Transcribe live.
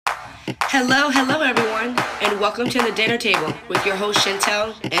Hello everyone, and welcome to the dinner table with your host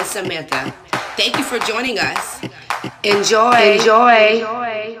Chantel and Samantha. Thank you for joining us. Enjoy.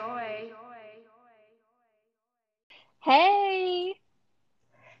 Hey,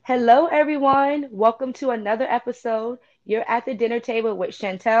 Hello, everyone. Welcome to another episode. You're at the dinner table with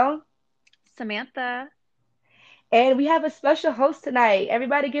Chantel, Samantha. and we have a special host tonight.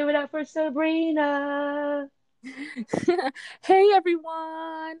 Everybody, give it up for Sabrina. Hey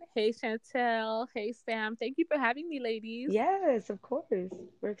everyone. Hey Chantel. Hey Sam. Thank you for having me, ladies. Yes, of course.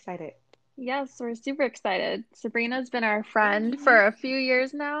 We're excited. Yes, we're super excited. Sabrina's been our friend for a few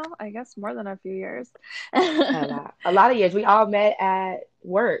years now. I guess more than a few years. A lot of years. We all met at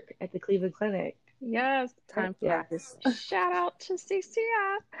work at the Cleveland Clinic. Yes, Time Yeah. flies. shout out to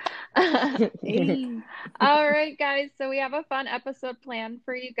CCF. Hey. All right, guys. So we have a fun episode planned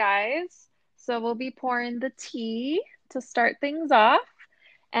for you guys. So we'll be pouring the tea to start things off.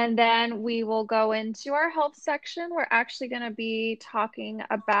 And then we will go into our health section. We're actually going to be talking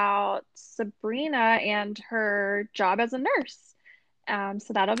about Sabrina and her job as a nurse.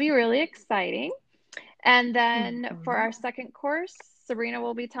 So that'll be really exciting. And then for Mhm. our second course, Sabrina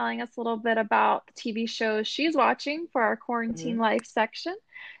will be telling us a little bit about the TV shows she's watching for our quarantine Mhm. life section.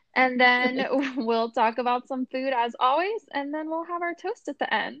 And then we'll talk about some food as always. And then we'll have our toast at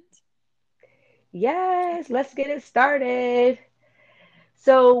the end. Yes, let's get it started.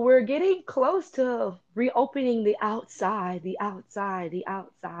 So we're getting close to reopening the outside, the outside, the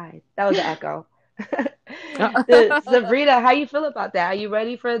outside. That was an echo. Sabrina, how you feel about that? Are you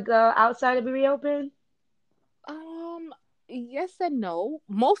ready for the outside to be reopened? um yes and no.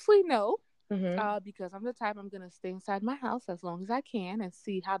 Mostly no. Mm-hmm. Because I'm the type I'm gonna stay inside my house as long as I can and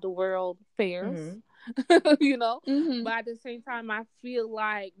see how the world fares. Mm-hmm. you know. Hmm. But at the same time I feel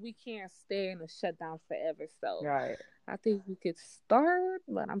like we can't stay in a shutdown forever. So Right. I think we could start,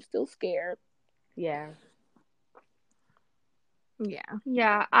 but I'm still scared. Yeah. Yeah.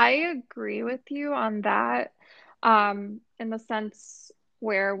 Yeah, I agree with you on that. In the sense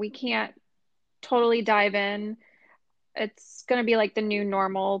where we can't totally dive in. It's going to be like the new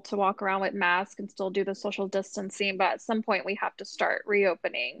normal to walk around with masks and still do the social distancing, but at some point we have to start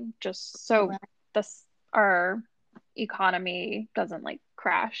reopening just so Right. this our economy doesn't like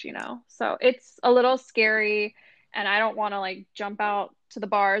crash. So it's a little scary and I don't want to like jump out to the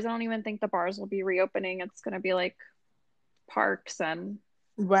bars. I don't even think the bars will be reopening. It's going to be like parks and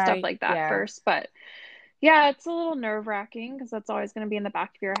stuff Right. like that Yeah. first, but yeah, it's a little nerve-wracking because that's always going to be in the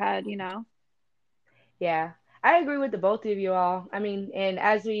back of your head. Yeah. I agree with the both of you all. I mean, and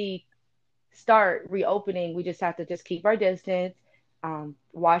as we start reopening, we just have to just keep our distance,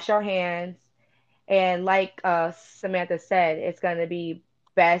 wash our hands, and like Samantha said, it's going to be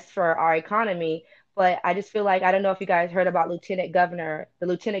best for our economy. But I just feel like I don't know if you guys heard about the Lieutenant Governor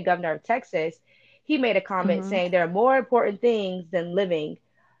of Texas. He made a comment Mm-hmm. saying there are more important things than living.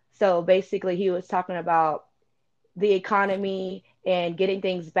 So basically, he was talking about the economy and getting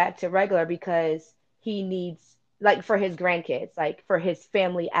things back to regular because he needs, like, for his grandkids, like for his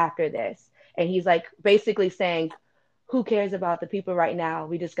family after this. And he's like basically saying, who cares about the people right now?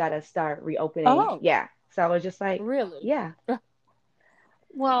 We just got to start reopening. Oh, Yeah. So I was just like, really? yeah.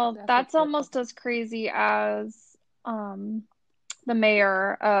 Well, That's that's interesting. almost as crazy as the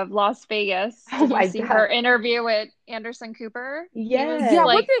mayor of Las Vegas. Oh Did you my see her God. interview with Anderson Cooper? He was Yeah, Yes. what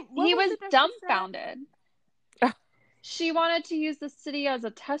like, did what he was was it that she dumbfounded. said? She wanted to use the city as a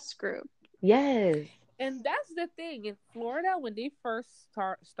test group. Yes. And that's the thing in Florida when they first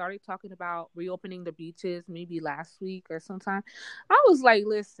started talking about reopening the beaches, maybe last week or sometime. I was like,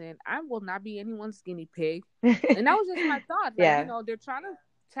 listen, I will not be anyone's guinea pig, and that was just my thought. Like, Yeah. they're trying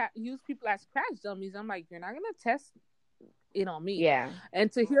to use people as crash dummies. I'm like, you're not gonna test it on me, Yeah.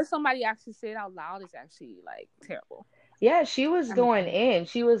 and to hear somebody actually say it out loud is actually like terrible. Yeah, she was I mean, going in.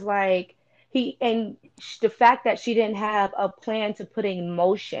 She was like, the fact that she didn't have a plan to put in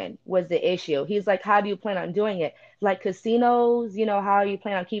motion was the issue. He's like, how do you plan on doing it? Like casinos, how you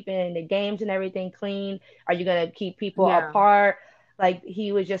plan on keeping the games and everything clean? Are you gonna keep people yeah. apart? Like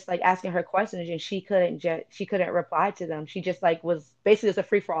he was just like asking her questions and she couldn't reply to them. She just like was basically it's a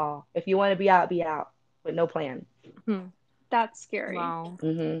free for all. If you want to be out with no plan. Hmm. That's scary. Wow.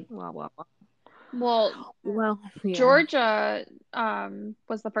 Hmm. Wow. Wow. Wow. Well, Well, yeah. Georgia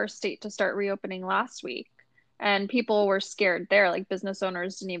was the first state to start reopening last week, and people were scared there. Like business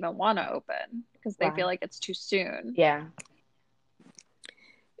owners didn't even want to open because they feel Right. like it's too soon. Yeah.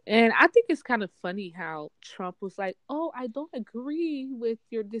 And I think it's kind of funny how Trump was like, "Oh, I don't agree with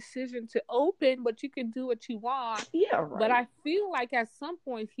your decision to open, but you can do what you want." Yeah, But right. I feel like at some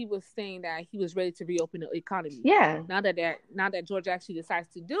point he was saying that he was ready to reopen the economy. Yeah. Now that George actually decides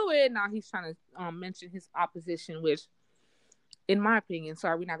to do it, now he's trying to mention his opposition, which, in my opinion,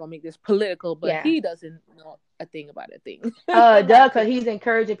 sorry, we're not gonna make this political, but Yeah. he doesn't know a thing about a thing. Doug, Like, because he's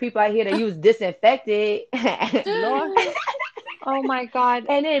encouraging people out here to use disinfectant. Lord, Oh my God.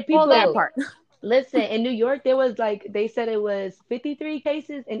 And then Well, people, that part. listen, in New York, there was like, they said it was 53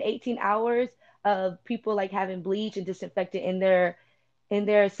 cases in 18 hours of people like having bleach and disinfectant in their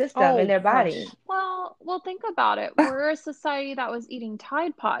system, in Oh their gosh. body. well, think about it. We're a society that was eating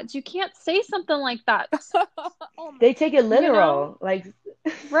Tide Pods. You can't say something like that, Oh my. They take it you know? literal. Like,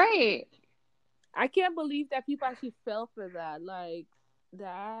 Right. I can't believe that people actually fell for that. Like,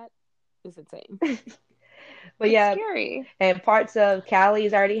 that is insane. but It's yeah, scary. and parts of Cali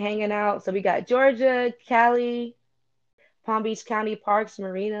is already hanging out. So we got Georgia, Cali, Palm Beach County parks,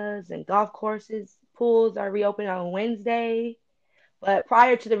 marinas, and golf courses. Pools are reopening on Wednesday. But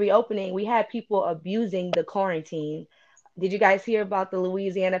prior to the reopening, we had people abusing the quarantine. Did you guys hear about the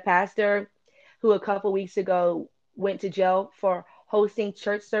Louisiana pastor who a couple weeks ago went to jail for hosting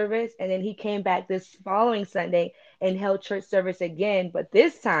church service, and then he came back this following Sunday and held church service again, but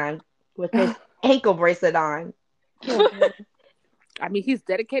this time with his ankle bracelet on. I mean, he's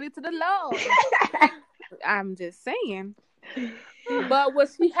dedicated to the Lord. I'm just saying. But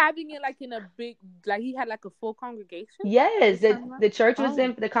was he having it like in a big, like he had like a full congregation Yes, this time around? the church was Oh,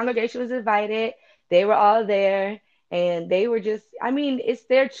 in, the congregation was invited. They were all there, and they were just, I mean, it's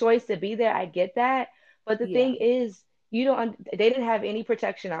their choice to be there. I get that. But the yeah. thing is, you don't, they didn't have any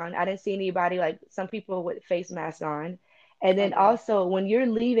protection on. I didn't see anybody, like some people with face masks on. And then Okay. also when you're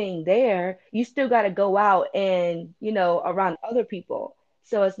leaving there, you still got to go out and, around other people.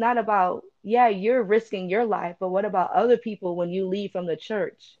 So it's not about, yeah, you're risking your life, but what about other people when you leave from the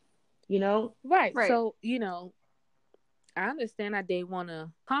church? You know? Right. Right. So, I understand that they want to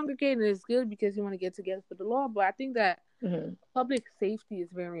congregate and it's good because you want to get together for the Lord. But I think that Hmm. public safety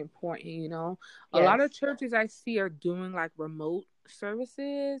is very important. A lot Yes. of churches I see are doing like remote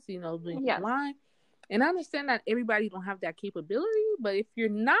services, doing Yes. online. And I understand that everybody don't have that capability, but if you're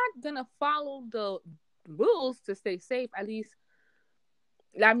not gonna follow the rules to stay safe, at least,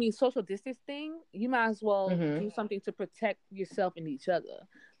 I mean, social distance thing, you might as well Hmm. do something to protect yourself and each other.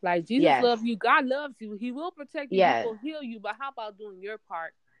 Like Jesus Yes. loves you, God loves you, He will protect you, He Yes. will heal you. But how about doing your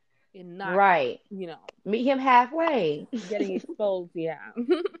part and not, Right. you know, Meet him halfway. getting exposed? Yeah.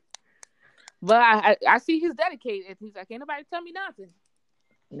 But I see he's dedicated. He's like, ain't nobody tell me nothing.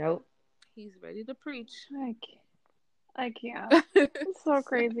 Nope. He's ready to preach. I can't. It's so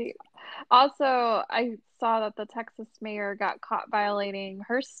crazy. Also, I saw that the Texas mayor got caught violating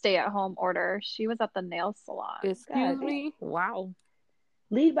her stay-at-home order. She was at the nail salon. Excuse God, me. Wow.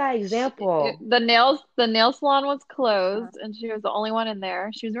 lead by She, example. the nail salon was closed, and she was the only one in there.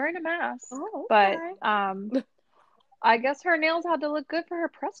 She was wearing a mask, Oh, but okay. I guess her nails had to look good for her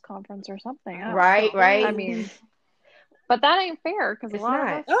press conference or something. I don't Right, know. I right. Oh, mean, but that ain't fair because a It's lot of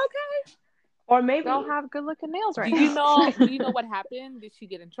not. us okay. Or don't maybe, have good looking nails Do right you now. know? Do you know what happened? Did she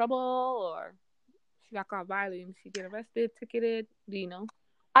get in trouble, or she got caught violating? Did she get arrested, ticketed? Do you know?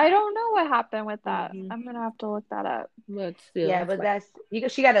 I don't know what happened with that. Mm-hmm. I'm gonna have to look that up. But still, yeah, it's but like,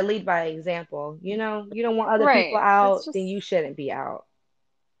 that's, she got to lead by example. You don't want other people Right. It's out, then just you shouldn't be out.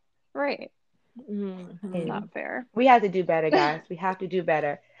 right. It's mm-hmm. And not fair. we have to do better, guys. We have to do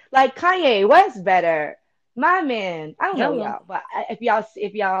better. Like Kanye West better. My man. I don't know Hello. y'all, but if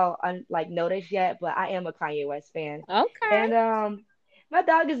y'all like noticed yet, but I am a Kanye West fan. Okay. And my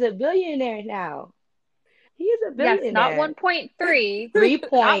dog is a billionaire now. He is a Yes, not billionaire. 1.3. Not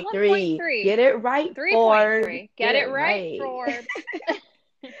 3.3. 1.3. Get it right, Ford. 3.3. Get Get it it right, right. Ford.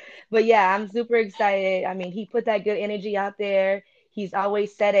 But yeah, I'm super excited. I mean, he put that good energy out there. He's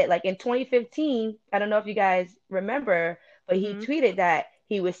always said it. Like in 2015, I don't know if you guys remember, but he Mm-hmm. tweeted that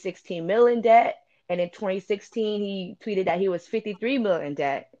he was 16 mil in debt. And in 2016, he tweeted that he was 53 mil in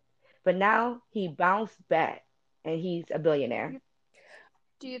debt. But now he bounced back and he's a billionaire.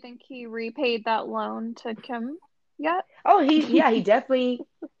 Do you think he repaid that loan to Kim yet? Oh, he definitely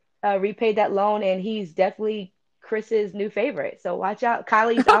repaid that loan, and he's definitely Chris's new favorite. So watch out.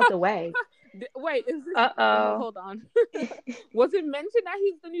 Kylie's out the way. Wait, is this? Uh-oh. Hold on. Was it mentioned that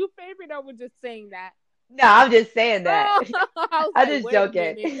he's the new favorite, or we're just saying that? No, I'm just saying that. Oh, I was I'm like, just wait a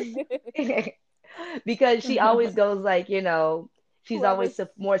joking. minute. Because she always goes like, she's always Whoever's,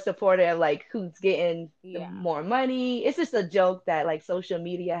 more supportive of like who's getting the yeah, more money. It's just a joke that like social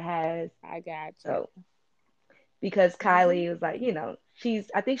media has. I got you. So because Mhm. Kylie was like,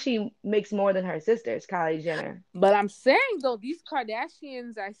 I think she makes more than her sisters, Kylie Jenner. But I'm saying though, these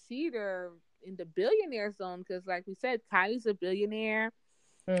Kardashians, I see they're in the billionaire zone because, like we said, Kylie's a billionaire.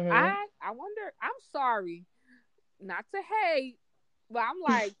 Hmm. I wonder. I'm sorry, not to hate, but I'm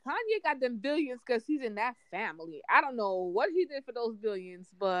like Kanye got them billions because he's in that family. I don't know what he did for those billions,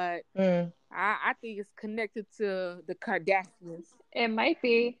 but Mm. I think it's connected to the Kardashians. It might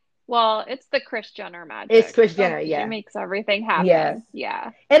be. Well, it's the Kris Jenner It's magic. Kris Jenner, She yeah. makes everything Yeah. happen.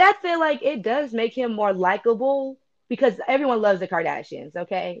 Yeah. And I feel like it does make him more likable because everyone loves the Kardashians,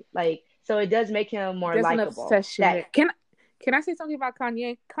 okay? Like, so it does make him more There's an likable. obsession there. Can I say something about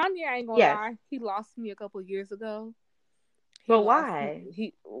Kanye? Kanye, I ain't gonna Yes. lie, he lost me a couple of years ago. But why?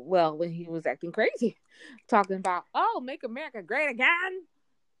 When he was acting crazy, talking about make America great again.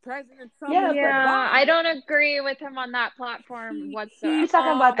 President Trump Yeah, is the Yeah, bomb. I don't agree with him on that platform whatsoever. He's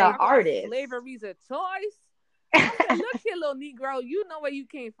talking about the talking about artist. slavery's a choice. I said, look here, little Negro, you know where you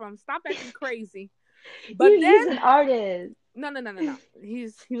came from. Stop acting crazy. But He's an artist. No. He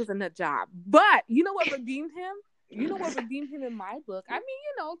was a nut job. But you know what redeemed him? You know what redeemed him in my book? I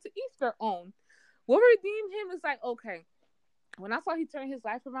mean, to each their own. What redeemed him is like, okay, when I saw he turned his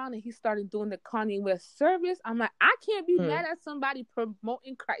life around and he started doing the Kanye West service, I'm like, I can't be mad at somebody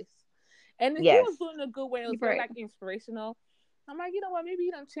promoting Christ. And then he was doing it a good way. It was very like inspirational. I'm like, you know what? Maybe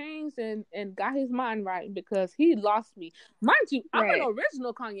he done changed and got his mind right because he lost me. Mind you, I'm an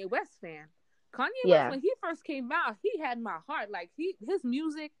original Kanye West fan. Kanye West, when he first came out, he had my heart. Like his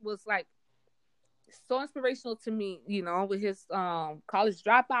music was like so inspirational to me, with his college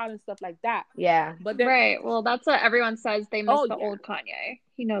dropout and stuff like that. Yeah. But well, that's what everyone says. They miss the old Kanye.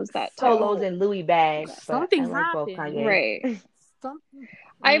 He knows that too. Solos and Louis bags. Something happened. Right.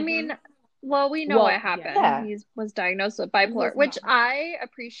 I mean, well, we know what happened. Yeah. He was diagnosed with bipolar, which I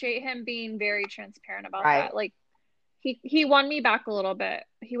appreciate him being very transparent about that. Like he won me back a little bit.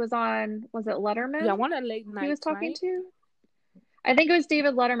 He was on, was it Letterman? Yeah, one of late night. He was talking to. I think it was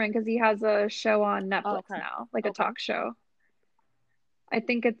David Letterman because he has a show on Netflix now, like a talk show. I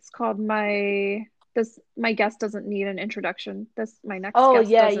think it's called My Guest Doesn't Need an Introduction. My next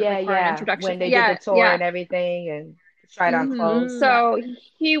guest doesn't require an introduction. When they did the tour and everything and tried on clothes. So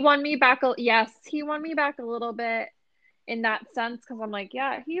he won me back. He won me back a little bit in that sense because I'm like,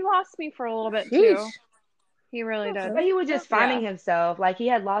 yeah, he lost me for a little bit too. He really did. But he was just finding himself. Like he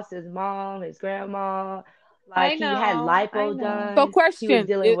had lost his mom, his grandma. Like he had lipo done. So question: he was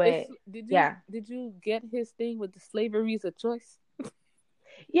dealing with. Did you get his thing with the slavery is a choice?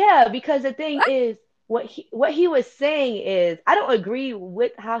 Yeah, because the thing is, what he was saying is, I don't agree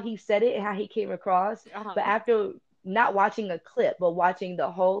with how he said it and how he came across. But after not watching a clip, but watching the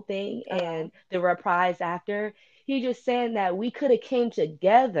whole thing and the reprise after, he just saying that we could have came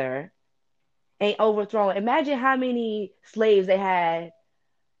together and overthrown. Imagine how many slaves they had.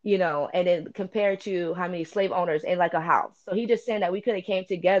 And then compared to how many slave owners in like a house. So he just saying that we could have came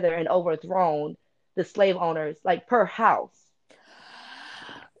together and overthrown the slave owners like per house.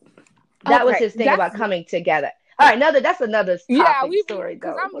 That was his thing about coming together. All right, that's another story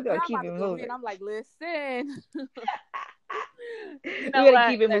though. We're gonna keep it moving. I'm like, listen. We're gonna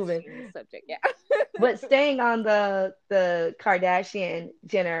keep it moving. Subject, yeah. But staying on the Kardashian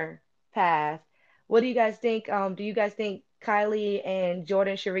Jenner path, what do you guys think? Do you guys think Kylie and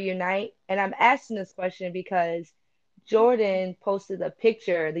Jordan should reunite? And I'm asking this question because Jordan posted a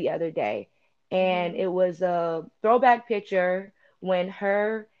picture the other day, and it was a throwback picture when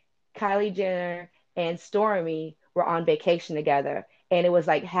Kylie Jenner and Stormi were on vacation together, and it was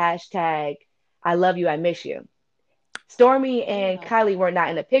like hashtag I love you, I miss you. Stormi and Kylie were not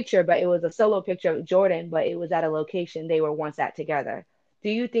in the picture, but it was a solo picture of Jordan, but it was at a location they were once at together. Do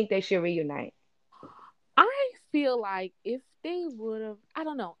you think they should reunite? I feel like if they would have, I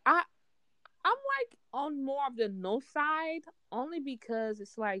don't know. I'm like on more of the no side, only because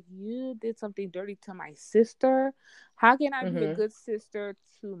it's like you did something dirty to my sister. How can I be a good sister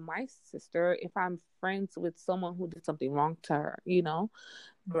to my sister if I'm friends with someone who did something wrong to her?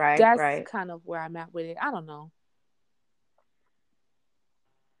 Right. That's kind of where I'm at with it. I don't know.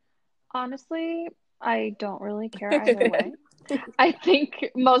 Honestly, I don't really care either way. I think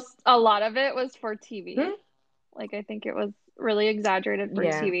a lot of it was for TV. Like, I think it was really exaggerated for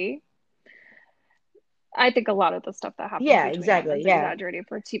TV. I think a lot of the stuff that happened was exaggerated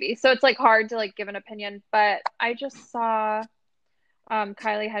for TV. So it's like hard to like give an opinion, but I just saw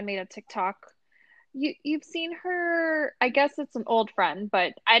Kylie had made a TikTok. You've seen her, I guess it's an old friend,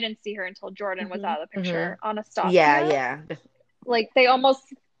 but I didn't see her until Jordan was out of the picture. Anastasia. Yeah. Like they almost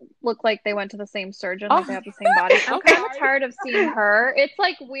look like they went to the same surgeon, like they have the same body. I'm kind of tired of seeing her. It's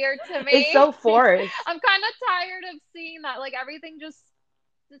like weird to me. It's so forced. I'm kind of tired of seeing that. Like everything just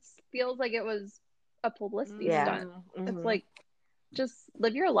this feels like it was a publicity Yeah. stunt. It's Mm-hmm. like, just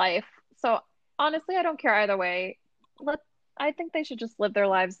live your life. So honestly, I don't care either way. Let I think they should just live their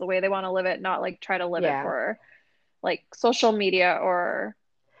lives the way they want to live it, not like try to live it Yeah. for like social media or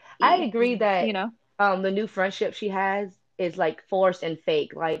I agree you that know? the new friendship she has is like forced and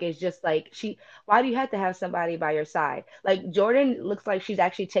fake. Like it's just like why do you have to have somebody by your side? Like Jordan looks like she's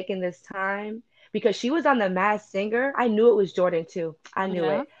actually taking this time because she was on the Masked Singer. I knew it was Jordan too. I knew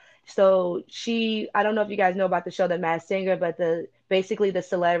Yeah. it. So I don't know if you guys know about the show The Masked Singer, but basically the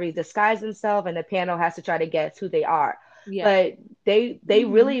celebrities disguise themselves and the panel has to try to guess who they are. Yeah. But they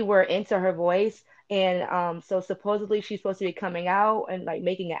Hmm. really were into her voice. And so supposedly she's supposed to be coming out and like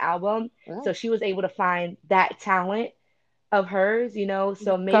making an album. So Well, she was able to find that talent of hers, So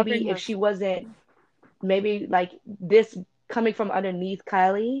covering maybe if her. she wasn't, maybe like this coming from underneath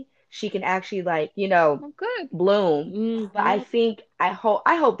Kylie, she can actually like, Well, good. bloom. But I Mm-hmm. think I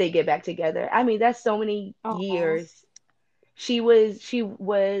hope they get back together. I mean, that's so many Oh, years. She was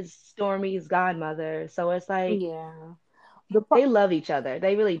Stormy's godmother. So it's like yeah. The they love each other.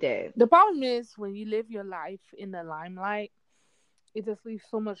 They really did. the problem is when you live your life in the limelight, it just leaves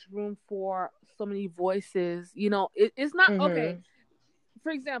so much room for so many voices. It's not okay. Hmm.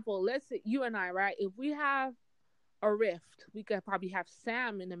 For example, let's say you and I, right? If we have a rift, we could probably have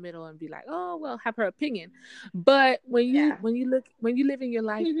Sam in the middle and be like, "Oh, well, have her opinion." But when you Yeah. when you live in your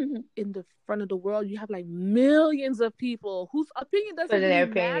life in the front of the world, you have like millions of people whose opinion Put doesn't in really their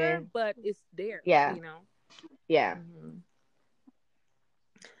matter, opinion. but it's there. Yeah. Yeah. Mhm.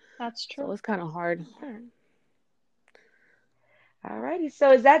 That's So true. it's kind of hard. Alrighty.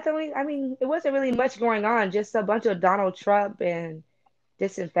 So is that the only, I mean, it wasn't really much going on, just a bunch of Donald Trump and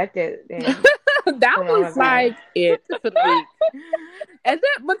disinfected and That was coronavirus. like it for the week. And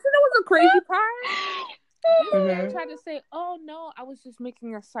then, but you know what's the crazy part? This man Hmm. tried to say, "Oh no, I was just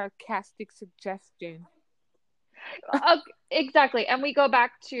making a sarcastic suggestion." Exactly. And we go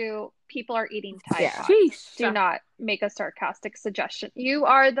back to people are eating Tide Yeah. Pods. Sheesh. Do not make a sarcastic suggestion. You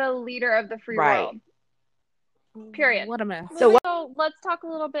are the leader of the free Right. world. Period. What a mess. So what? So let's talk a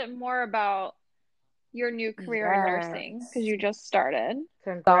little bit more about your new career in nursing because Yes. you just started.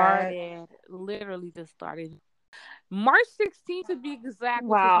 Congrats. Started. Literally just started. March 16th to be exact,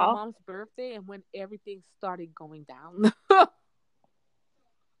 which was my Wow. mom's birthday, and when everything started going down.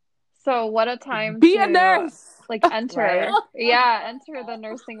 So what a time Be a to nurse. like Right. enter the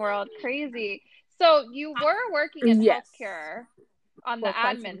nursing world. Crazy. So you were working in Yes. healthcare on the For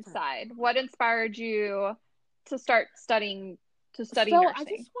quite some admin time. side. What inspired you to start study So I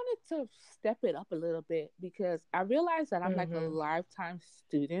nursing? just wanted to step it up a little bit because I realized that I'm like a Hmm. lifetime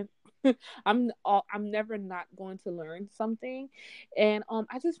student. I'm never not going to learn something, and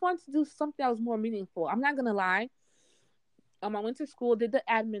I just wanted to do something that was more meaningful. I'm not gonna lie. I went to school, did the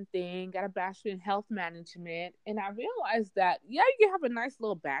admin thing, got a bachelor in health management, and I realized that yeah, you can have a nice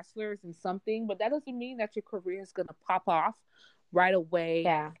little bachelor's in something, but that doesn't mean that your career is gonna pop off right away.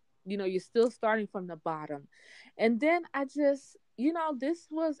 Yeah. You're still starting from the bottom. And then I just, this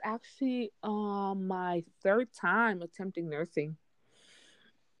was actually my third time attempting nursing.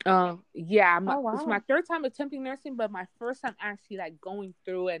 Yeah, Oh it's my wow. third time attempting nursing, but my first time actually like going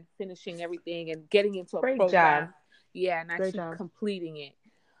through and finishing everything and getting into a Great job. program. Yeah, and Great actually job. completing it.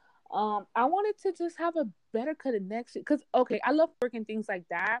 I wanted to just have a better connection because okay, I love working things like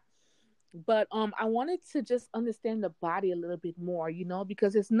that, but I wanted to just understand the body a little bit more,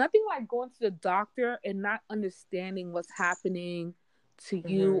 because it's nothing like going to the doctor and not understanding what's happening to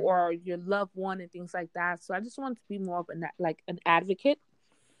you Hmm. or your loved one and things like that. So I just wanted to be more of an advocate.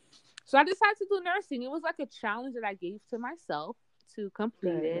 So I decided to do nursing. It was like a challenge that I gave to myself to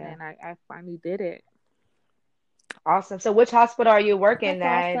complete Good. it, Yeah. and I finally did it. Awesome. So which hospital are you working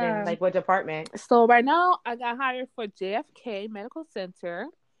That's at and awesome. like what department? So right now I got hired for JFK Medical Center,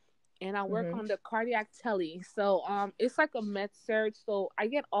 and I work Hmm. on the cardiac tele. So it's like a med surge. So I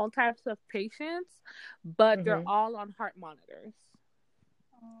get all types of patients, but they're Hmm. all on heart monitors.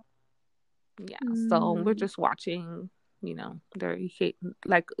 Yeah. So we're Mm. just watching, their EK,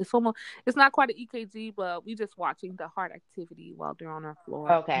 like it's not quite an EKG, but we just watching the heart activity while they're on our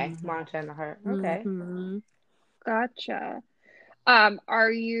floor. Okay. Monitoring the heart. Okay. Mm-hmm. Gotcha.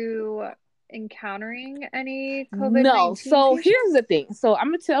 Are you encountering any No. COVID-19 So here's the patients? thing. So I'm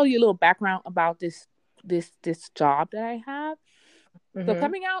gonna tell you a little background about this job that I have. So Hmm.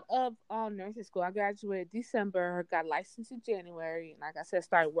 coming out of nursing school, I graduated December, got licensed in January, and like I said,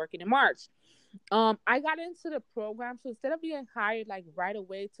 started working in March. I got into the program, so instead of being hired like right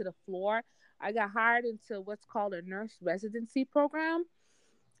away to the floor, I got hired into what's called a nurse residency program.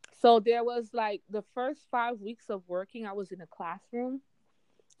 So there was like the first 5 weeks of working, I was in a classroom,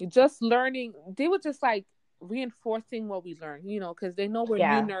 just learning. They were just like reinforcing what we learned, because they know we're new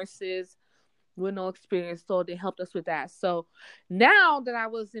Yeah. nurses with no experience, so they helped us with that. So now that I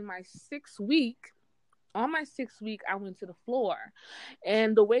was in my 6th week, on my 6th week, I went to the floor,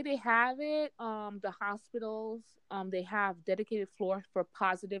 and the way they have it, the hospitals, they have dedicated floors for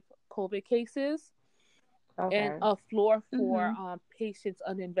positive COVID cases, and Okay. a floor for patients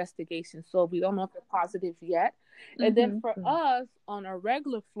under investigation. So we don't know if they're positive yet. And then for us on our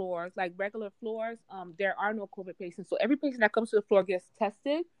regular floors, there are no COVID patients. So every patient that comes to the floor gets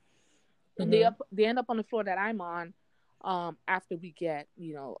tested, and they end up on the floor that I'm on, after we get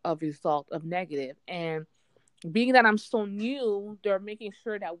a result of negative. And being that I'm so new, they're making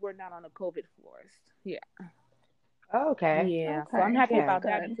sure that we're not on the COVID floors. Yeah. Okay. Yeah. So Okay. I'm happy Yeah. about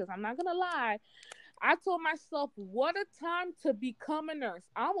that, Good. because I'm not gonna lie, I told myself, what a time to become a nurse.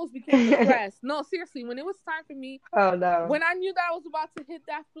 I almost became depressed. No, seriously, when it was time for me, Oh no. when I knew that I was about to hit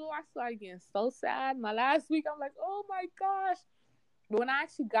that floor, I started getting so sad. My last week, I'm like, oh my gosh. But when I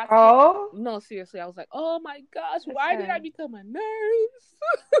actually got to Oh. no, seriously, I was like, oh my gosh, That's why did I sad. become a nurse?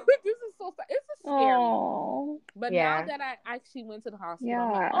 This is so sad. It's a scary. Oh. But now Yeah. that I actually went to the hospital,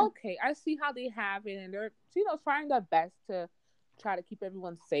 I'm Yeah. like, okay, I see how they have it, and they're, trying their best to try to keep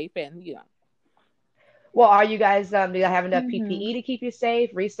everyone safe, and Well, are you guys do you have enough PPE to keep you safe,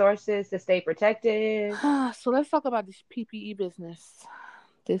 resources to stay protected? So let's talk about this PPE business,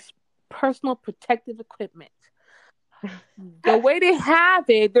 this personal protective equipment. The way they have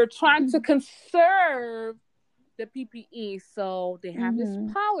it, they're trying to conserve the PPE. So they have this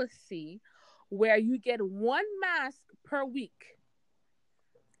policy where you get 1 mask per week.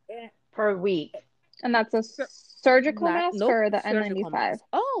 Per week. And that's a surgical mask Nope, or the surgical N95? mask.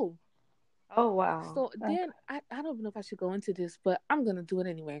 Oh, wow. so then I don't even know if I should go into this, but I'm gonna do it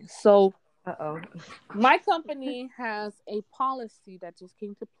anyway. So Uh-oh. my company has a policy that just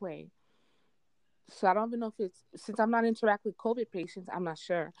came to play. So I don't even know if it's, since I'm not interacting with COVID patients, I'm not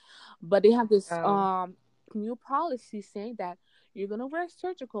sure. But they have this new policy saying that you're gonna wear a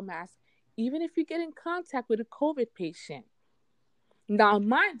surgical mask even if you get in contact with a COVID patient. Now,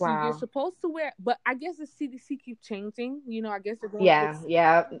 mind you, you're supposed to wear, but I guess the CDC keep changing. I guess they're going.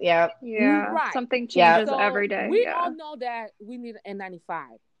 Yeah. Right. Something changes So every day. we all know that we need an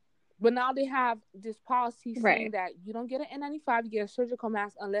N95. But now they have this policy saying that you don't get an N95, you get a surgical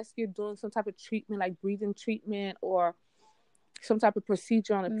mask unless you're doing some type of treatment, like breathing treatment or some type of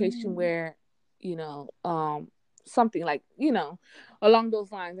procedure on a patient where, something like, along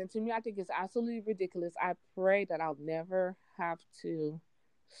those lines. And to me, I think it's absolutely ridiculous. I pray that I'll never have to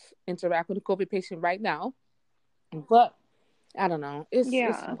interact with a COVID patient right now. But I don't know. It's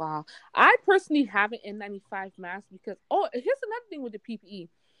wow. I personally have an N95 mask because, here's another thing with the PPE.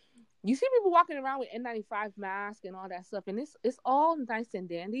 You see people walking around with N95 masks and all that stuff, and it's all nice and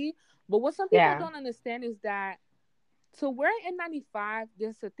dandy. But what some people don't understand is that to wear N95,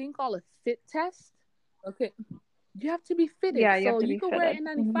 there's a thing called a fit test. Okay. You have to be fitted. Yeah, you so have to be you can wear an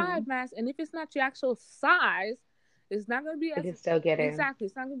N95 mask, and if it's not your actual size, it's not going to be You can still get in. Exactly.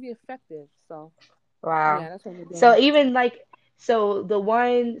 It's not going to be effective. So, wow. Yeah, that's what we're doing. So even so the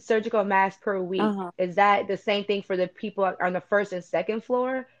 1 surgical mask per week, is that the same thing for the people on the 1st and 2nd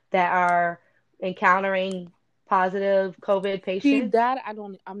floor that are encountering positive COVID patients? See, that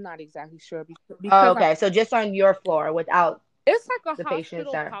I'm not exactly sure because okay. So just on your floor without it's like a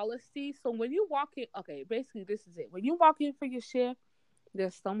hospital policy. So when you walk in, okay, basically this is it. When you walk in for your shift,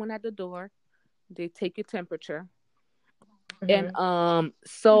 there's someone at the door. They take your temperature. And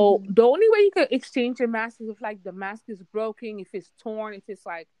so the only way you can exchange your mask is if like the mask is broken, if it's torn, if it's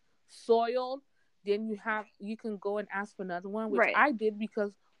like soiled, then you can go and ask for another one, which I did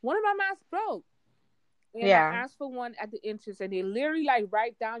because one of my masks broke. And I asked for one at the entrance, and they literally like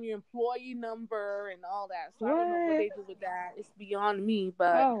write down your employee number and all that. So I don't know what they do with that. It's beyond me,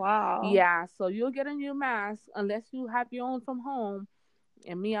 but yeah. So you'll get a new mask unless you have your own from home.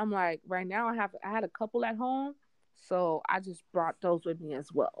 And me, I'm like, right now I had a couple at home, so I just brought those with me as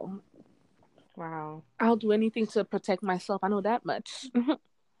well. Wow. I'll do anything to protect myself. I know that much.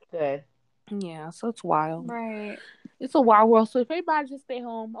 Good. Yeah, so it's wild. Right. It's a wild world. So if everybody just stay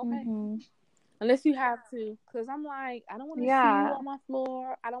home, okay. Unless you have to, because I'm like, I don't want to see you on my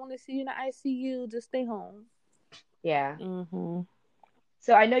floor. I don't want to see you in the ICU. Just stay home. Yeah.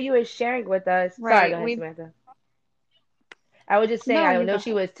 So I know you were sharing with us. Sorry, go ahead, Samantha. I was just saying, I know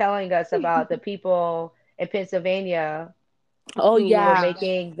she was telling us about the people in Pennsylvania who were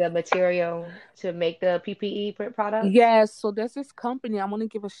making the material to make the PPE products. Yes. So there's this company. I want to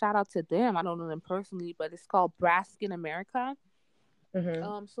give a shout out to them. I don't know them personally, but it's called Braskin America.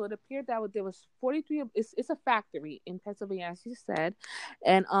 Mm-hmm. So it appeared that there was 43. It's a factory in Pennsylvania, as you said,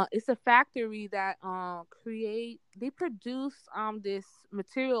 and it's a factory that they produce this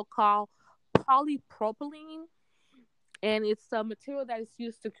material called polypropylene, and it's a material that is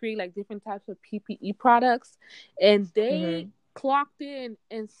used to create like different types of PPE products, and they Mm-hmm. clocked in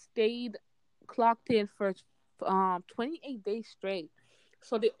for 28 days straight.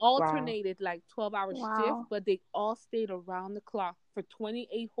 So they Wow. alternated like 12-hour shift, Wow. but they all stayed around the clock for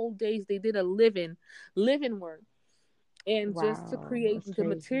 28 whole days. They did a living work, and just to Wow. create That's the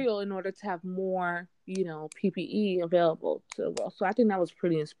crazy. material in order to have more, PPE available to the world. So I think that was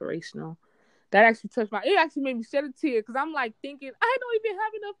pretty inspirational. That actually touched my. It actually made me shed a tear because I'm like thinking I don't even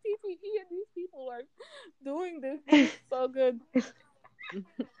have enough PPE, and these people are doing this. This is so good.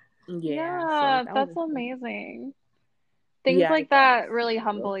 Yeah. So Yeah, that was that's amazing. Things yeah, like it does. that really So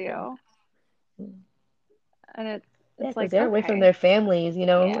humble cool. you. And Yeah, it's because like, they're away from okay, their families, and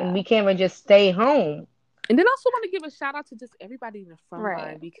yeah, we can't even just stay home. And then I also want to give a shout out to just everybody in the front right.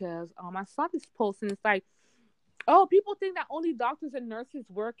 line because I saw this post and it's like, oh, people think that only doctors and nurses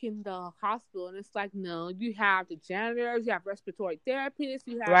work in the hospital, and it's like, no, you have the janitors, you have respiratory therapists,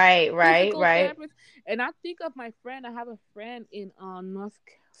 you have Right, right, physical right. therapists, and I think of my friend. I have a friend in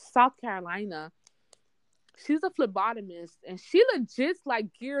South Carolina. She's a phlebotomist, and she legit like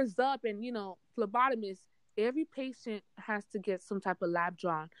gears up, and phlebotomist. Every patient has to get some type of lab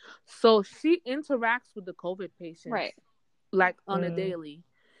drawn, so she interacts with the COVID patients Right. like on a Mm, daily.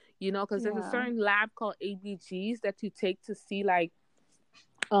 Because there's a Yeah. certain lab called ABGs that you take to see like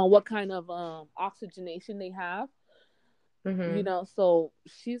what kind of oxygenation they have. mm-hmm. So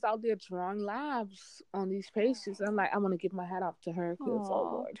she's out there drawing labs on these patients. I'm like, I want to give my hat off to her because, oh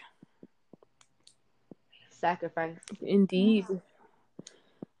Oh. Lord, Sacrifice. indeed,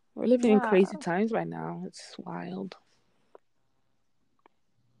 we're living in Yeah. crazy times right now. It's wild.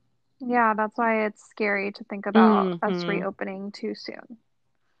 Yeah, that's why it's scary to think about us Mm-hmm. reopening too soon.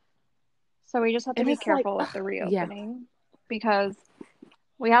 So we just have to And be it's like, careful with the yeah. reopening because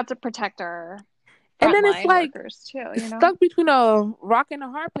we have to protect our And then it's frontline like workers too, it's stuck between a rock and a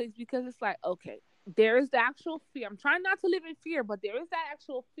hard place because it's like, okay, there is the actual fear. I'm trying not to live in fear, but there is that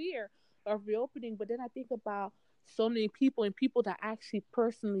actual fear of reopening. But then I think about so many people and people that I actually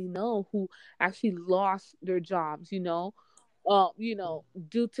personally know who actually lost their jobs, due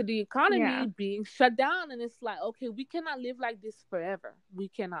to the economy Yeah. being shut down. And it's like, okay, we cannot live like this forever. We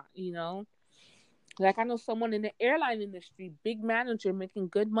cannot. Like I know someone in the airline industry, big manager making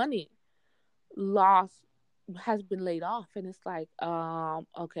good money, lost has been laid off, and it's like,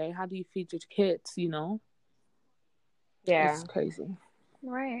 okay, how do you feed your kids? It's Yeah. crazy.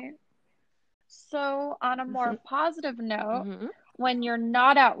 Right. So on a more positive note, Mm-hmm. when you're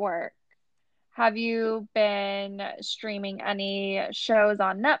not at work, have you been streaming any shows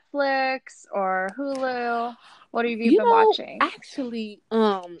on Netflix or Hulu? What have you been watching? Actually,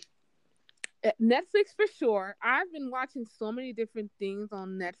 Netflix for sure. I've been watching so many different things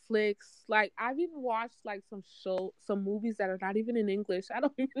on Netflix. Like I've even watched like some movies that are not even in English. I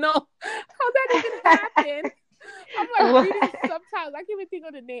don't even know how that even happened. I'm like reading subtitles. I can't even think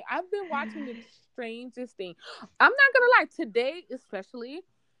of the name. I've been watching the strangest thing. I'm not gonna lie. Today, especially,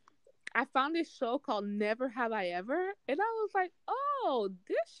 I found this show called Never Have I Ever, and I was like, "Oh,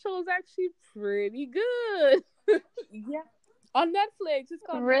 this show is actually pretty good." Yeah, on Netflix. It's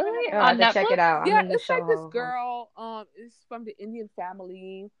called Never Have Really? I Oh, I have On to Ever. check Netflix? it out. I'm Yeah, in the it's show like this hole. girl. Is from the Indian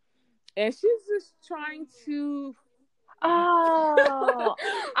family, and she's just trying to. Oh,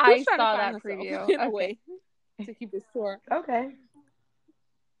 She's I trying to saw find that herself preview. in a Okay. way to keep it short. Okay.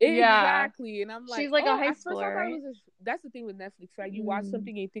 Yeah. Exactly, and I'm like, She's like a oh, high at first I schooler, thought it right? was. That's the thing with Netflix, right? You watch Mm.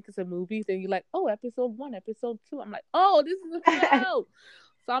 something and you think it's a movie, then you're like, oh, episode 1, episode 2. I'm like, oh, this is a show.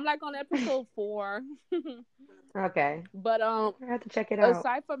 So I'm like on episode 4. Okay. But I have to check it out.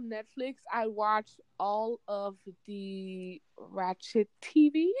 aside from Netflix, I watch all of the Ratchet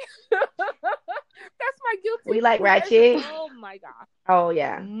TV. That's my guilty We like pleasure. Ratchet. Oh my god. Oh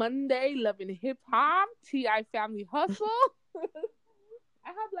yeah. Monday, Loving Hip Hop, T.I. Family Hustle. I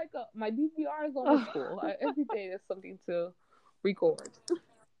have like my DVR is always full. Every day there's something to record.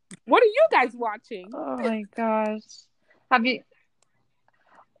 What are you guys watching? Oh my gosh. Have you?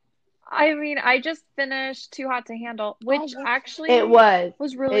 I mean, I just finished Too Hot to Handle, Oh, which what? It actually was.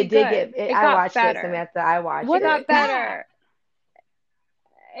 was really It did good. get. It, It I got watched it, better. Samantha. I watched It What is it. got that? better.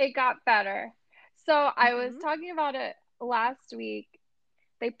 It got better. So I was Mm-hmm. talking about it last week.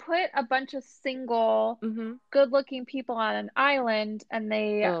 They put a bunch of single, Mm-hmm. good-looking people on an island and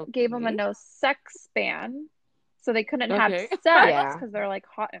they gave them a Okay. no sex ban. So they couldn't have Okay. sex Yeah. because they're like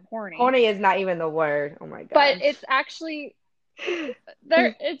hot and horny. Horny is not even the word. Oh my But gosh. it's actually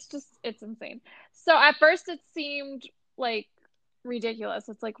It's insane. So at first it seemed like ridiculous.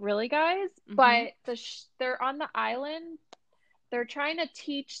 It's like, really, guys? Mhm. But they're on the island. They're trying to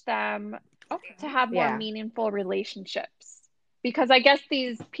teach them Okay. to have more Yeah. meaningful relationships. Because I guess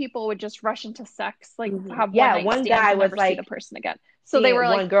these people would just rush into sex, like Mhm. have one Yeah, night one stands guy and was never see the like person again. So they seeing were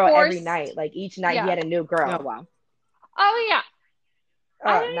like one girl every forced. night. Like each night he Yeah. had a new Oh girl. wow. Oh yeah.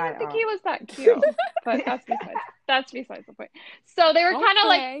 I Oh, didn't not even at think all. he was that cute, but that's besides the point. So they were kind of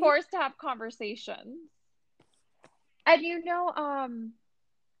like Okay. forced to have conversations. And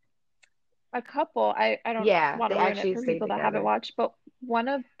a couple, I don't Yeah, want they to ruin it actually for stayed people that haven't together. watched, but one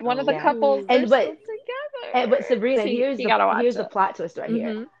of the Yeah. couples, they're And still but together. Sabrina, So you gotta watch here's the it. plot twist right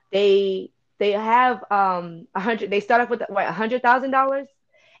here. Mhm. They have 100. They start off with what, $100,000,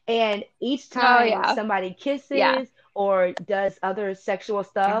 and each Oh time yeah. somebody Yeah. kisses or does other sexual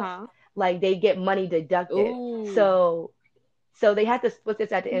stuff, Uh-huh. like they get money deducted. Ooh. So they had to split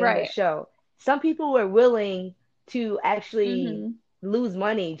this at the end of the Right. show. Some people were willing to actually Mm-hmm. lose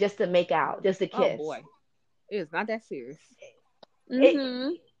money just to make out, just to Oh kiss. boy. It's not that serious. It, Mm-hmm.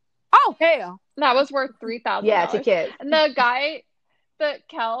 Oh hell. That was worth $3,000. yeah, to kiss. And the guy, the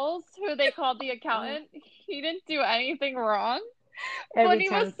Kells, who they called the accountant, he didn't do anything wrong. But Every he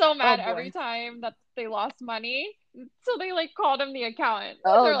was time. so Oh mad every boy. time that they lost money. So they like called him the accountant.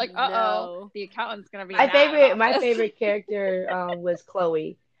 Oh They're like, uh-oh, no. the accountant's gonna be My mad favorite, about my this. favorite character was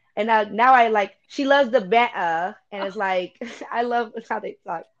Chloe, and now I like she loves the banter, and it's like I love how they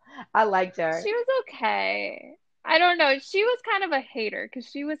talk. I liked her. She was okay. I don't know. She was kind of a hater because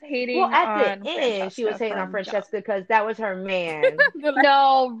she was Well, hating at the on end, she was Francesca hating on from Jack. Francesca because that was her man. They're like,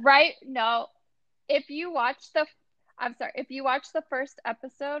 No, right? No. If you watch the, I'm sorry, if you watch the first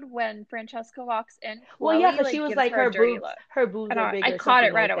episode when Francesca walks in, Well, yeah, Chloe because she like was gives like her a dirty look. her boobs And are I bigger, caught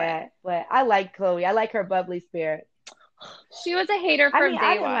it something right like away. that. But I like Chloe. I like her bubbly spirit. She was a hater I from mean, I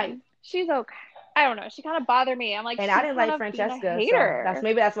day didn't like, one. She's okay. I don't know. She kind of bothered me. I'm like, and I she's didn't kind like of being a Francesca, so hater.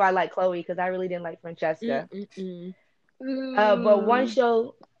 that's why I like Chloe because I really didn't like Francesca. mm-mm-mm. But one Mm.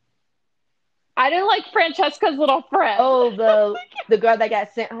 show, I didn't like Francesca's little friend. oh, the girl that got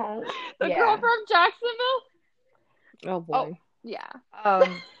sent home. The girl Yeah. from Jacksonville. Oh Oh, boy. yeah.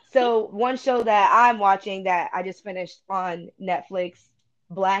 So one show that I'm watching that I just finished on Netflix,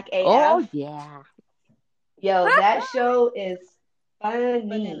 Black Oh AF. yeah. Yo, that show is funny.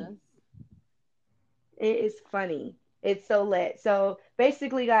 Bananas. It is funny. It's so lit. So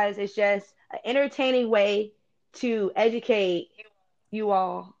basically, guys, it's just an entertaining way to educate you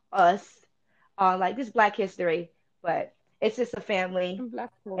all, us, on like this Black history. But it's just a family, And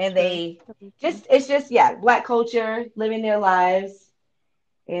Black and culture. it's just, yeah, Black culture, living their lives,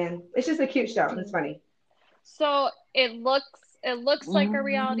 and it's just a cute show. It's funny. So it looks like a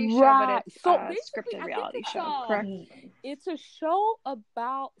reality show, but Right. it's So a basically, scripted I think reality it's show, correct? it's a show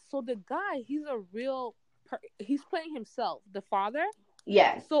about, so the guy, he's a real he's playing himself, the father.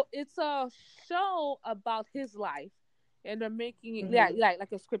 Yes. So it's a show about his life, and they're making it Mhm.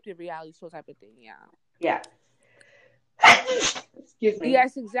 like a scripted reality show type of thing. Yeah. Yeah. Excuse me.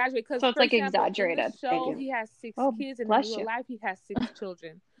 Yes, exaggerated. Because So it's for like example, in exaggerated. the show, Thank you. he has 6 Oh, kids, and in bless real you. life, he has 6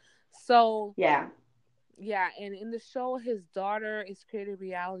 children. So Yeah. yeah, and in the show, his daughter is creating a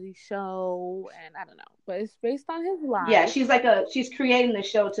reality show, and I don't know, but it's based on his Yeah, life. she's creating the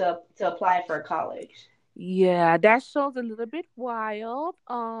show to apply for college. Yeah, that show's a little bit wild.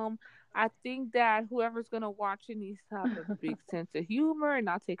 I think that whoever's gonna watch it needs to have a big sense of humor and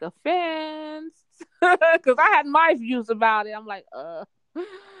not take offense. Because I had my views about it. I'm like,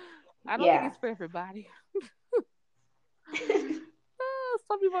 I don't think Yeah. it's for everybody.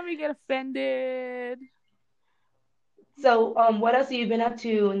 Some people may get offended. So, what else have you been up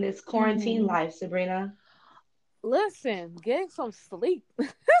to in this quarantine Mhm. life, Sabrina? Listen, getting some sleep.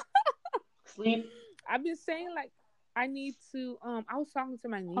 Sleep? I've been saying like I need to. I was talking to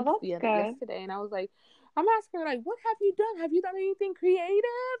my niece Oh, that's good. yesterday, and I was like, I'm asking her like, what have you done? Have you done anything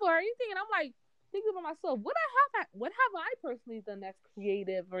creative or anything? And I'm like thinking about myself, what have I personally done that's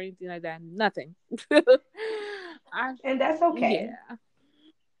creative or anything like that? Nothing. And that's okay. Yeah.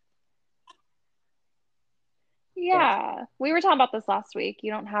 Yeah. We were talking about this last week.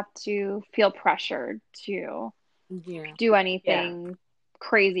 You don't have to feel pressured to Yeah. do anything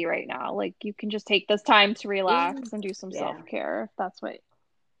crazy right now. Like you can just take this time to relax and do some Yeah. self-care. That's a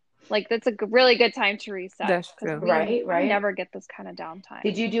really good time to reset. That's 'cause true. we Right. never get this kind of downtime.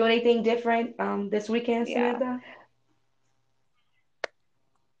 Did you do anything different this weekend, Yeah. Samantha?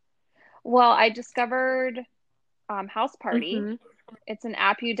 Well, I discovered House Party. Mhm. It's an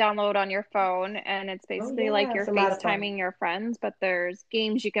app you download on your phone, and it's basically like yeah, you're it's a lot of fun. FaceTiming your friends, but there's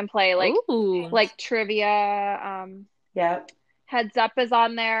games you can play, like Ooh. like trivia. Yeah. Heads Up is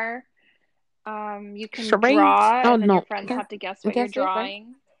on there. You can Charades. draw, Oh and then your no, friends have to guess what you're guess it, right?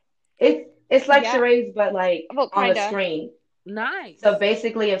 drawing. It's like Yeah, charades, but like well, on the kind of. screen. So Nice.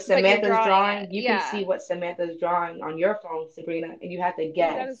 basically, if But you're Samantha's drawing it. drawing, you can Yeah. see what Samantha's drawing on your phone, Sabrina, and you have to Oh, that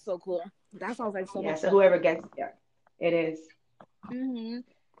guess. is so cool. That sounds like so Yeah, much so fun. whoever gets, yeah, it is. hmm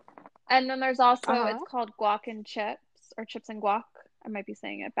And then there's also, Uh-huh. it's called Guac and Chips, or Chips and Guac. I might be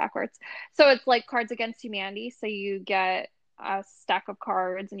saying it backwards. So it's like Cards Against Humanity. So you get a stack of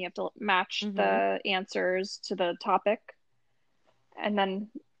cards and you have to match Mm-hmm. the answers to the topic. And then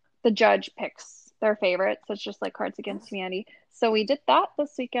the judge picks their favorite. So it's just like Cards Against Humanity. So we did that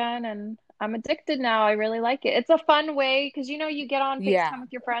this weekend and I'm addicted now. I really like it. It's a fun way because you get on Yeah. FaceTime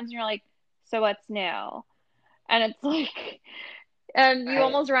with your friends and you're like, so what's new? And it's like, and you Right.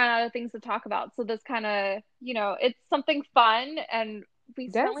 almost run out of things to talk about. So this kind of, it's something fun. And we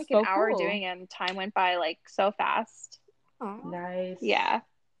That spent is like so an hour cool. doing it and time went by like so fast. Aw. Nice. Yeah.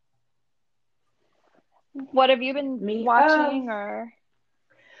 What have you been Me, watching or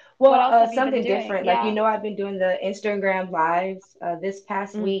well, what else have you been something doing? different. Yeah. I've been doing the Instagram lives. This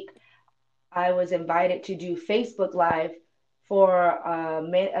past Mm. week, I was invited to do Facebook Live for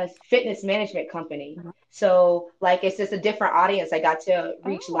a fitness management company. Mhm. So, like, it's just a different audience I got to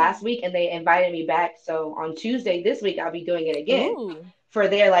reach Oh. last week, and they invited me back. So on Tuesday this week, I'll be doing it again Ooh. for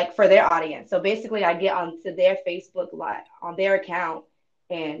their audience. So basically, I get onto their Facebook Live on their account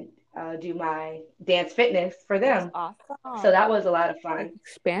and do my dance fitness for That's them. awesome. So that was a lot of It's fun.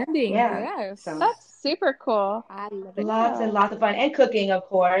 expanding. Yeah. Yes. So That's super cool. I love it. lots and Yeah. lots of fun and cooking, of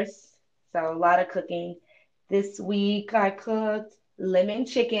course. So a lot of cooking. This week I cooked lemon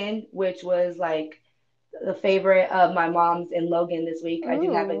chicken, which was like the favorite of my mom's and Logan this week. I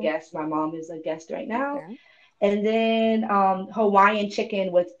do have a Ooh. guest. My mom is a guest right now. Okay. And then Hawaiian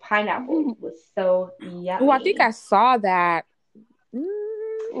chicken with pineapple was so Oh, I think yummy. I saw that.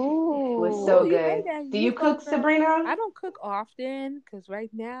 It was so Oh, you made good. that. Do You you go, cook, girl. Sabrina? I don't cook often because right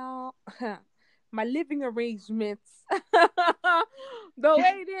now, my living arrangements, the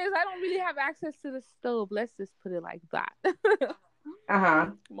way it is, I don't really have access to the stove. Let's just put it like that. Uh-huh.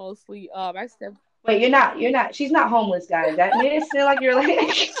 Mostly, I step. Wait, you're not, she's not homeless, guys. That made it sound like you're like,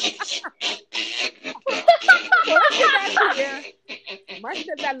 Well, let's get that clear. My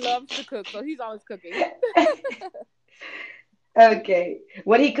stepdad loves to cook, so he's always cooking. okay.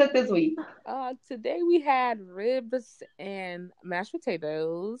 What he cooked this week? Today we had ribs and mashed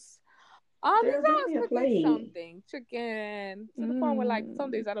potatoes. He's Girl, bring always me a cooking plate. something, chicken, to the point where like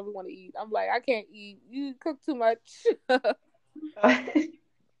some days I don't even want to eat. I'm like, I can't eat. You cook too much.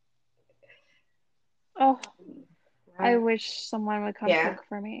 Oh, I wish someone would come Yeah. cook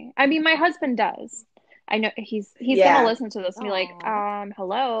for me. I mean, my husband does. I know he's gonna Yeah. listen to this and be like,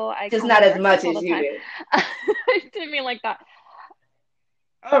 hello, I Just come not to as much breakfast all as the you time. do. I didn't mean like that.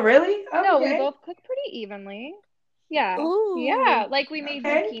 Oh, really? No, we Okay. both cook pretty evenly. Yeah. Ooh. Yeah, like we made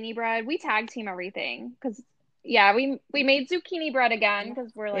Okay. zucchini bread. We tag team everything because yeah, we made zucchini bread again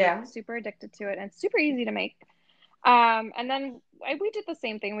because we're like Yeah. super addicted to it and it's super easy to make. And then we did the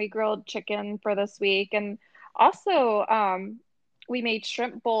same thing. We grilled chicken for this week and also we made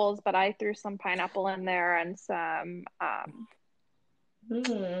shrimp bowls, but I threw some pineapple in there and some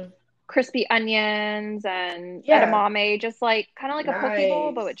Mm. crispy onions and Yeah. edamame, just like kind of like a poke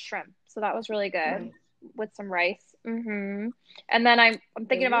bowl, but Nice. with shrimp. So that was really good Nice. with some rice. And then I'm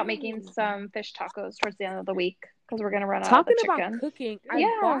thinking about making Ooh. some fish tacos towards the end of the week because we're gonna run out of Talking the about chicken. cooking, I Yeah,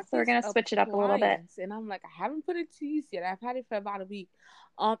 bought so we're this gonna switch it up a little bit. appliance, and I'm like, I haven't put it to use yet. I've had it for about a week.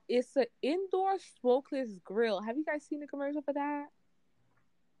 It's an indoor smokeless grill. Have you guys seen the commercial for that?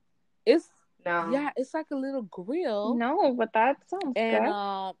 It's No. it's like a little grill, No, but that sounds and good.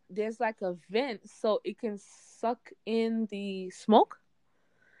 there's like a vent so it can suck in the smoke.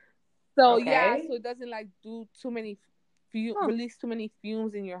 So yeah, Okay. so it doesn't like do too many Huh. release too many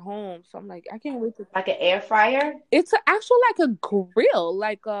fumes in your home. So I'm like, I can't wait to. Like an air fryer? It's actual like a grill,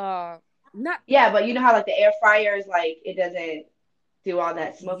 like not Yeah, but you know how like the air fryer is like it doesn't do all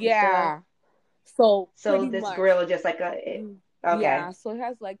that smoky stuff. yeah. So So pretty this much. grill is just like okay. Yeah, so it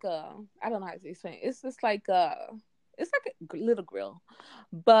has like I don't know how to explain it. It's just like it's like a little grill,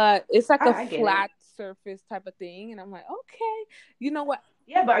 but it's like I a get it. flat surface type of thing. And I'm like, okay, you know what?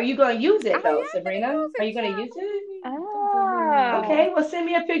 Yeah, but are you gonna use I it though, am Sabrina? gonna use Are it. you gonna Child. use it? Oh. Okay, well send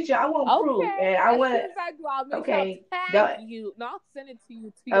me a picture. I want proof. Okay, And I as want soon as I do, I'll make okay. sure I Don't tag you. No, I'll send it to you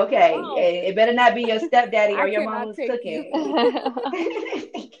to your okay. phone. It better not be your stepdaddy or I your cannot mama's take cooking.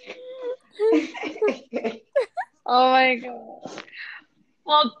 Oh my God.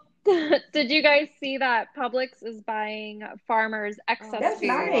 Well, did you guys see that Publix is buying farmers' excess That's food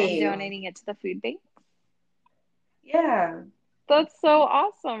and nice. donating it to the food bank? Yeah. That's so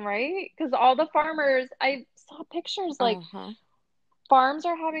awesome, right? Because all the farmers, I saw pictures like Uh-huh. farms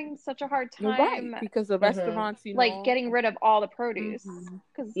are having such a hard You're right, time because the Hmm. restaurants, like getting rid of all the produce hmm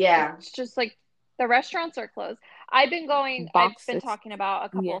because Yeah. it's just like the restaurants are closed. I've been boxes. talking about a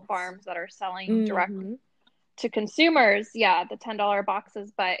couple of Yes. farms that are selling direct hmm to consumers, yeah, the $10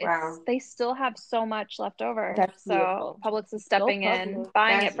 boxes, but Wow. they still have so much left over. That's So beautiful. Publix is Go stepping in, public.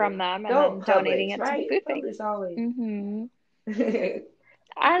 buying it That's from real. them, and Go then donating Publix, it to the right? food bank. Publix always. Hmm.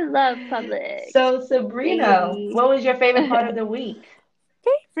 I love Publix. So, Sabrina, Hey. what was your favorite part of the week?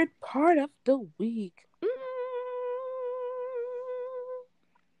 Favorite part of the week.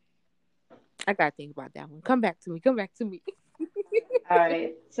 I gotta think about that one. Come back to me. Come back to me. All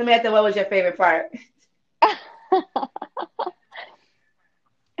right. Samantha, what was your favorite part?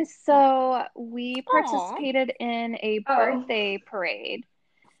 So we Aw. participated in a Oh. birthday parade.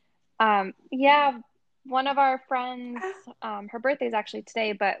 Yeah, one of our friends, her birthday is actually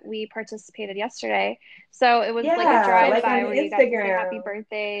today, but we participated yesterday. So it was like a Yeah, So like on drive-by where you got to say happy Instagram.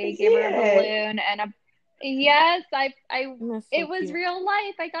 birthday, I see gave her a it. balloon and a yes, that's it so was cute. real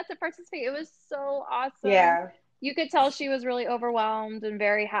life. I got to participate. It was so awesome. Yeah, You could tell she was really overwhelmed and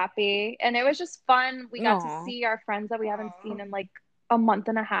very happy. And it was just fun. We got to Aw. see our friends that we haven't seen in like a month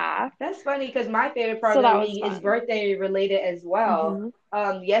and a half. that's funny because my favorite part So of the that was week is fun. birthday related as well.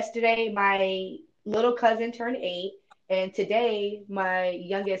 hmm Yesterday my little cousin turned 8, and today my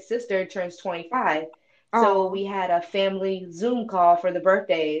youngest sister turns 25. So Aw. we had a family Zoom call for the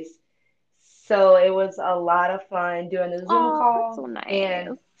birthdays. So it was a lot of fun doing the Zoom Oh, that's so call nice.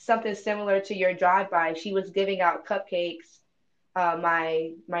 and something similar to your drive-by. She was giving out cupcakes.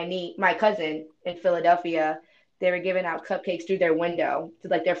 My cousin in Philadelphia, they were giving out cupcakes through their window. So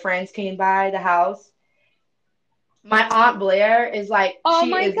like their friends came by the house. My Aunt Blair is like Oh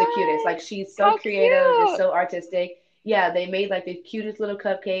she my is the cutest. Like gosh. she's so How creative and cute. so artistic. Yeah, they made like the cutest little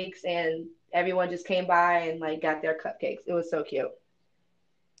cupcakes and everyone just came by and like got their cupcakes. It was so cute.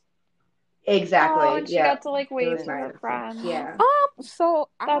 Oh, Exactly. and she Yeah. got to like It wave was to her nice. friends. Yeah. So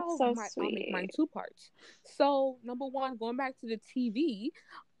That's so I'll make mine sweet. two parts. So number one, going back to the TV.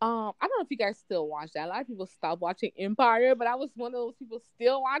 I don't know if you guys still watch that. A lot of people stopped watching Empire, but I was one of those people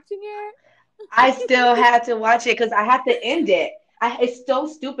still watching it. I still had to watch it because I have to end it. It's so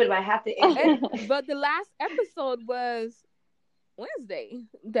stupid, but I have to end And it. but the last episode was Wednesday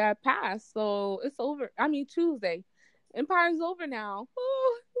that passed, so it's over. I mean Tuesday. Empire's over now.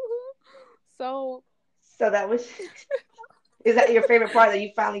 So So that was, is that your favorite part that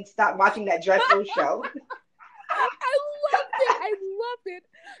you finally stopped watching that dreadful show? I loved it. I loved it.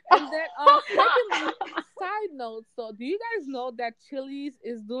 And then, secondly, side note. So, do you guys know that Chili's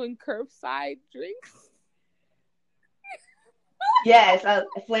is doing curbside drinks? Yes, Yes,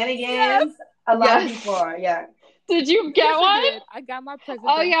 Flanagan's. A lot of people Yes. are. Yeah. Did you yes, get I one? did. I got my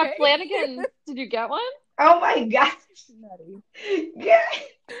Oh yeah, Presidente. Flanagan. Did you get one? Oh my gosh. Nutty. Yeah.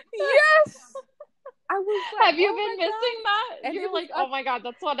 Yes, I was like, Have you oh been my missing god, that? and You're it was like, oh my God,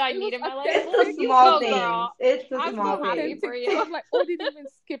 that's what I it need was in my life. It's Well, the you small go, things. girl. It's the I'm small so happy things. for authentic. I you. was like, oh, didn't even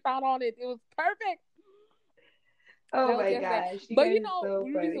skip out on it. It was perfect. Oh That was my yesterday. gosh. You But guys you are know, so the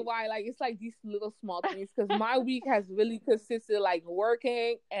reason funny. why, like, it's like these little small things because my week has really consisted like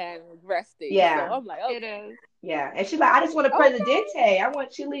working and resting. So Yeah. I'm like, It okay, is. Yeah. And she's like, I just want a Presidente. I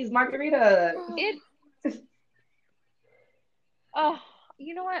want Chili's margarita. It. Oh,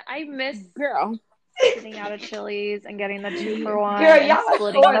 you know what? I miss girl. getting out of Chili's and getting the 2-for-1 Girl, and y'all are so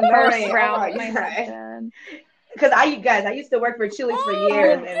splitting the first annoying. Oh round my with my God. husband. Because I used to work for Chili's for Oh,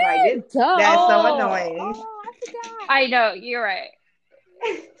 years you and like did? that's so Oh, annoying. I forgot. I know. You're right.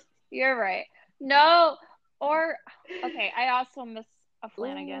 You're right. No, or okay. I also miss a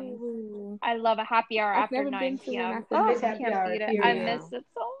Flanagan's. Ooh. I love a happy hour I've after never 9 been to one p.m. after I Oh, miss you midnight. happy can't hour, beat it. I period. miss Yeah. it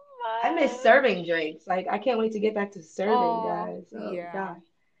so I miss much. serving drinks. Like I can't wait to get back to serving, Oh, guys. Oh yeah. God.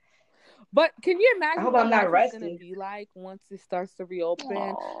 But can you I imagine hope what I'm not life is gonna rusty. be like once it starts to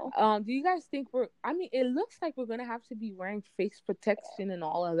reopen? Oh, Do you guys think I mean, it looks like we're gonna have to be wearing face protection and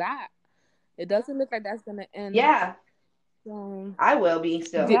all of that. It doesn't look like that's gonna end. Yeah, Um, I will be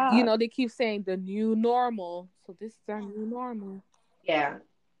still. you yeah. know, they keep saying the new normal, so this is our new normal. Yeah,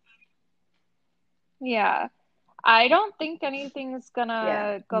 Yeah. I don't think anything's yeah.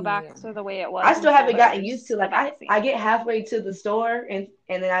 gonna go back Yeah. to the way it I was still until haven't gotten used there's to a like I vaccine. get halfway to the store and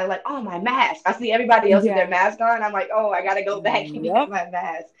then I like, oh, my mask. I see everybody else with their Yeah. mask on. I'm like, oh, I gotta go back and get Yep. my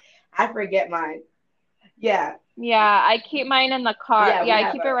mask. I forget mine. Yeah, Yeah, I keep mine in the car. yeah. Yeah, We I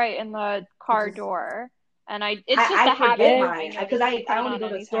have keep it a right in the I car just door. And it's just a I forget habit. I mine because noticed to I put it only on go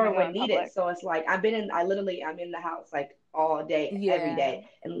to the anytime I store go when out in needed. public. So it's like I'm in the house like all day, every Yeah. day.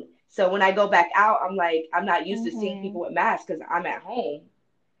 And so when I go back out, I'm like, I'm not used to seeing Mm-hmm. people with masks because I'm at home.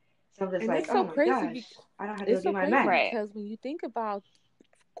 So I'm just And like, it's oh so my crazy. gosh, I don't have to go It's get so my crazy mask. Right. because when you think about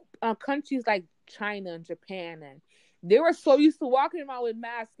countries like China and Japan, and they were so used to walking around with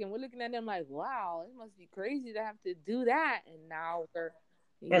masks, and we're looking at them like, wow, it must be crazy to have to do that. And now we're,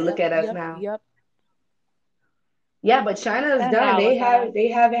 And look yep, at us yep, now. yep. Yeah, but China's And done. now look at us. They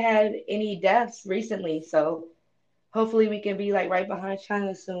haven't had any deaths recently. So hopefully we can be like right behind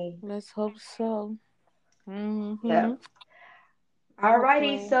China soon. Let's hope so. Mm-hmm. Yep.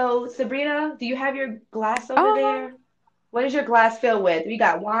 Alrighty. Hopefully. So Sabrina, do you have your glass over Um, there? What is your glass filled with? You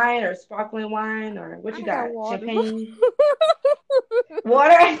got wine or sparkling wine or what you I got got? water. Champagne?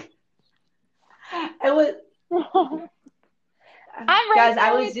 Water? It was I'm right guys,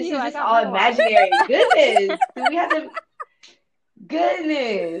 I there was with this you. is I just got all my water. imaginary. Goodness. Do we have to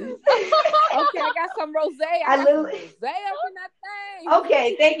goodness. Okay, I got some rosé. I I got some literally rosé up in that thing.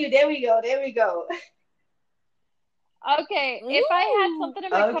 okay, thank you. There we go. There we go. Okay, if I had Ooh. something in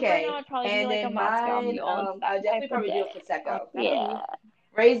my cup right now, Okay. I'd probably be And like a then Moscow mine, Mule. It's that I'll type definitely of probably do a day. Prosecco. Yeah.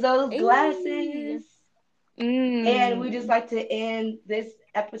 Raise those Hey. glasses. And we just Mm. like to end this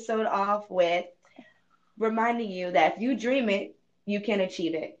episode off with reminding you that if you dream it, you can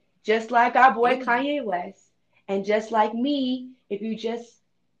achieve it. Just like our boy Hey. Kanye West, and just like me, if you just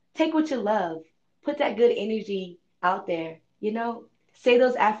take what you love, put that good energy out there, say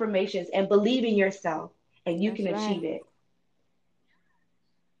those affirmations and believe in yourself, and you can That's achieve right. it.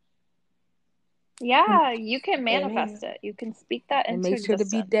 Yeah, you can manifest Amen. it. You can speak that And into make sure to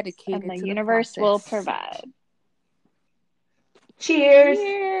be existence, and dedicated the to the universe will process. provide. Cheers.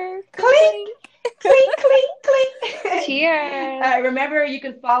 Cheers. Clink, Clink. clink, clink, clink. Cheers. Remember, you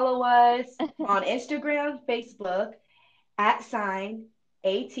can follow us on Instagram, Facebook,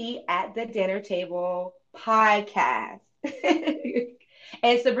 @ at the dinner table podcast.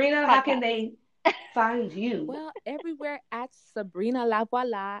 And Sabrina, how can Podcast. they find you? Well, everywhere at Sabrina La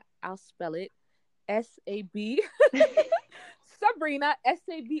Voila, I'll spell it SAB. Sabrina,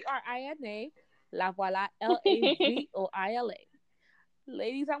 SABRINA, La Voila, LAVOILA.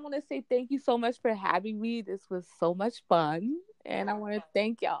 Ladies, I want to say thank you so much for having me. This was so much fun. And I want to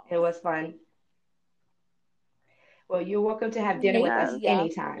thank y'all. It was fun. Well, you're welcome to have dinner with Thank us you, Yes. y'all.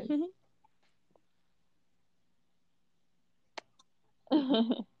 anytime.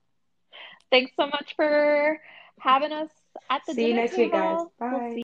 Thanks so much for having us at the See you dinner next week, guys. table. We'll Bye. see